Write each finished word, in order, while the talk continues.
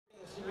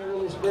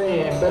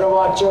better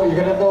watch out, you're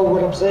gonna know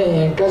what I'm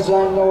saying. Cause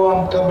I know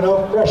I'm coming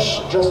out fresh,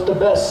 just the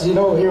best. You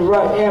know, here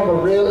I am, a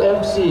real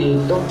MC.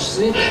 Don't you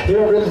see?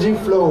 Here I really do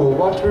flow.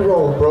 Watch me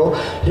roll, bro.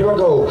 Here I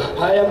go.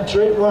 I am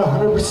straight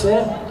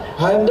 100%.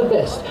 I am the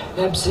best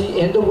MC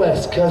in the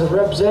West, cause I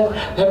represent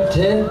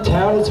Edmonton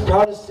town. It's the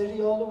proudest city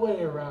all the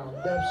way around.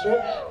 Damn straight,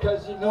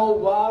 cause you know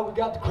why? We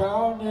got the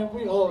crown and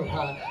we hold it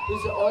high. This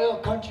is the oil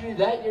country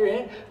that you're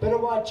in. Better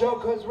watch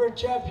out, cause we're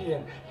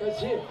champion. Cause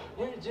here,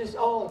 we're just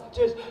all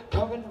just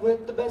coming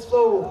with the best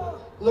flow.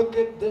 Look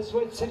at this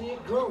way, city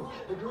it grew.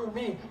 It grew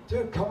me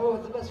to come up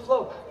with the best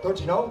flow. Don't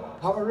you know?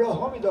 I'm a real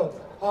homie though.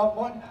 I'm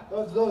one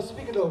of those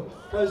speaking though.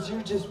 Cause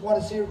you just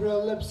want to see a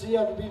real MC,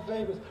 I'm to be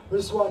famous.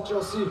 Just watch,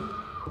 you'll see.